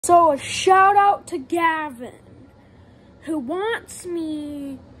So a shout out to Gavin, who wants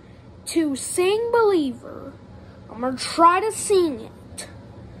me to sing Believer. I'm going to try to sing it.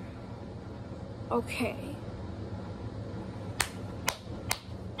 Okay.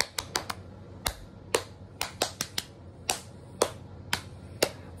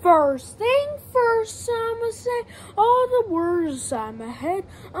 First thing first, I'ma say all the words in my head.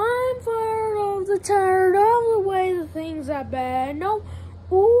 I'm tired of the way the things are bad. No,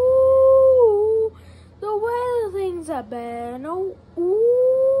 ooh, the way the things are bad. No,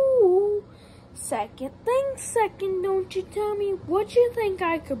 ooh. Second thing second, don't you tell me what you think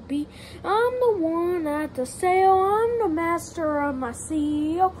I could be. I'm the one at the sail. I'm the master of my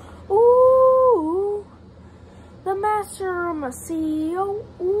seal. Ooh. The master of my seal,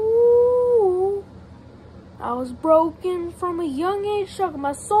 ooh. I was broken from a young age, shook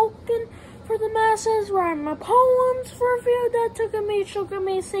my sulking for the masses, writing my poems for a few that took me, shook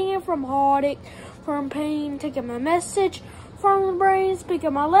me, singing from heartache, from pain, taking my message from the brain,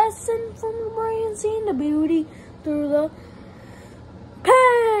 speaking my lesson from the brain, seeing the beauty through the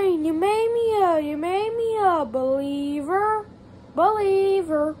pain. You made me a believer,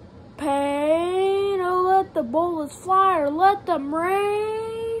 believer. Pain, oh, let the bullets fly or let them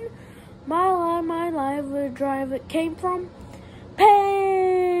rain. My life, the drive it came from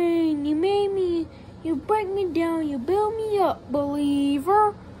pain. You made me, you break me down, you build me up,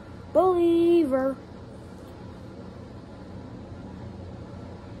 believer, believer.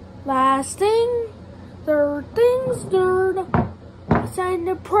 Last thing, third thing's third. I send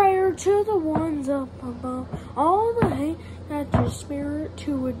a prayer to the ones up above. All the hate that your spirit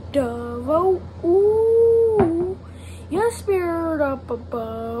to a dove. Oh, ooh. Your spirit up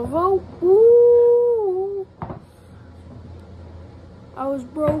above. Oh, ooh. I was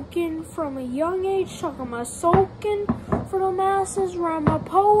broken from a young age, sucking my sulking for the masses, write my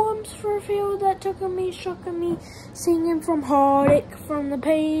poems for a few that took me, shook me, singing from heartache, from the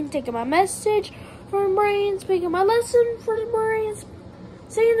pain, taking my message from the brain, speaking my lesson for the brains,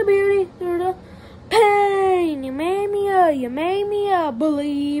 seeing the beauty through the pain. You made me a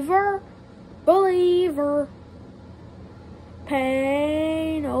believer, believer.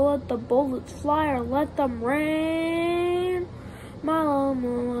 Pain, oh, let the bullets fly or let them rain. My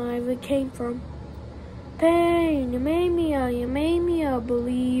life, it came from pain. You made me a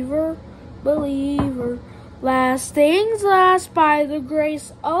believer, believer. Last things last, by the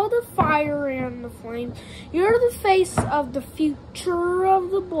grace of the fire and the flame. You're the face of the future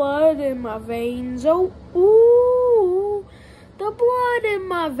of the blood in my veins. Oh, ooh, the blood in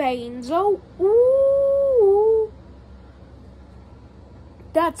my veins. Oh, ooh.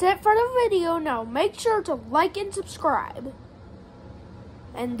 That's it for the video. Now make sure to like and subscribe.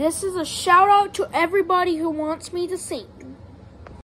 And this is a shout out to everybody who wants me to sing.